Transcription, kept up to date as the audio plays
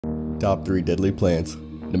Top 3 deadly plants.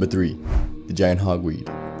 Number 3. The giant hogweed.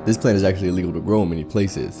 This plant is actually illegal to grow in many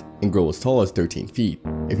places, and grow as tall as 13 feet.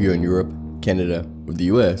 If you're in Europe, Canada, or the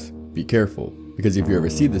US, be careful, because if you ever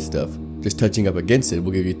see this stuff, just touching up against it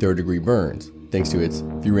will give you third-degree burns, thanks to its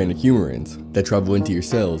furanic humorins that travel into your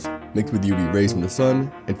cells, mix with UV rays from the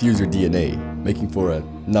sun, and fuse your DNA, making for a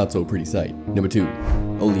not-so-pretty sight. Number 2.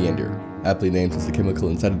 Oleander. Aptly named since the chemical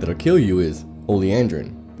inside it that'll kill you is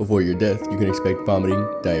oleandrin. Before your death, you can expect vomiting,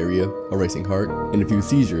 diarrhea, a racing heart, and a few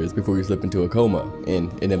seizures before you slip into a coma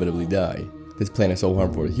and inevitably die. This plant is so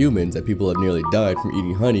harmful to humans that people have nearly died from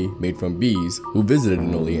eating honey made from bees who visited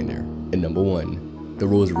an oleander. And number 1. The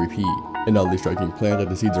Rosary Pea. An oddly striking plant that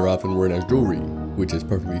the seeds are often worn as jewelry, which is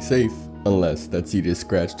perfectly safe, unless that seed is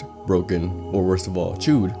scratched, broken, or worst of all,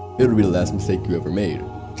 chewed. It'll be the last mistake you ever made.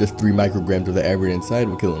 Just 3 micrograms of the average inside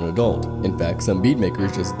will kill an adult. In fact, some bead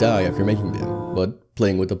makers just die after making them. But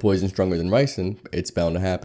playing with a poison stronger than ricin, it's bound to happen.